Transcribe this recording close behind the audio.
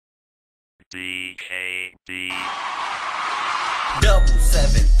DKB.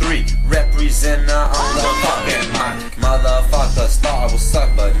 773 Representa on the fucking mic. Motherfuckers thought I was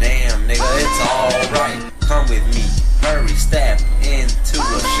suck, but damn nigga, it's alright. Come with me, hurry, step into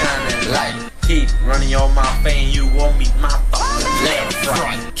a shining light. Keep running your mouth and you won't meet my fucking left,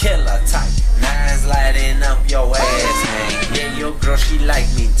 right. Killer type, nines lighting up your ass, man. Yeah, your girl, she like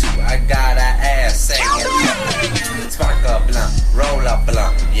me too. I got her ass saying, spark a blunt, roll a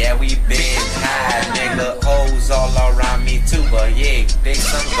blunt. Yeah, we been high, nigga. Hoes all around me too, but yeah, they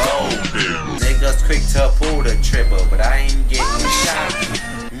some gold. Niggas quick to pull the trigger, but I ain't getting shot.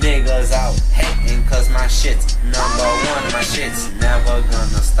 Niggas out hating cause my shit's number one. My shit's never gonna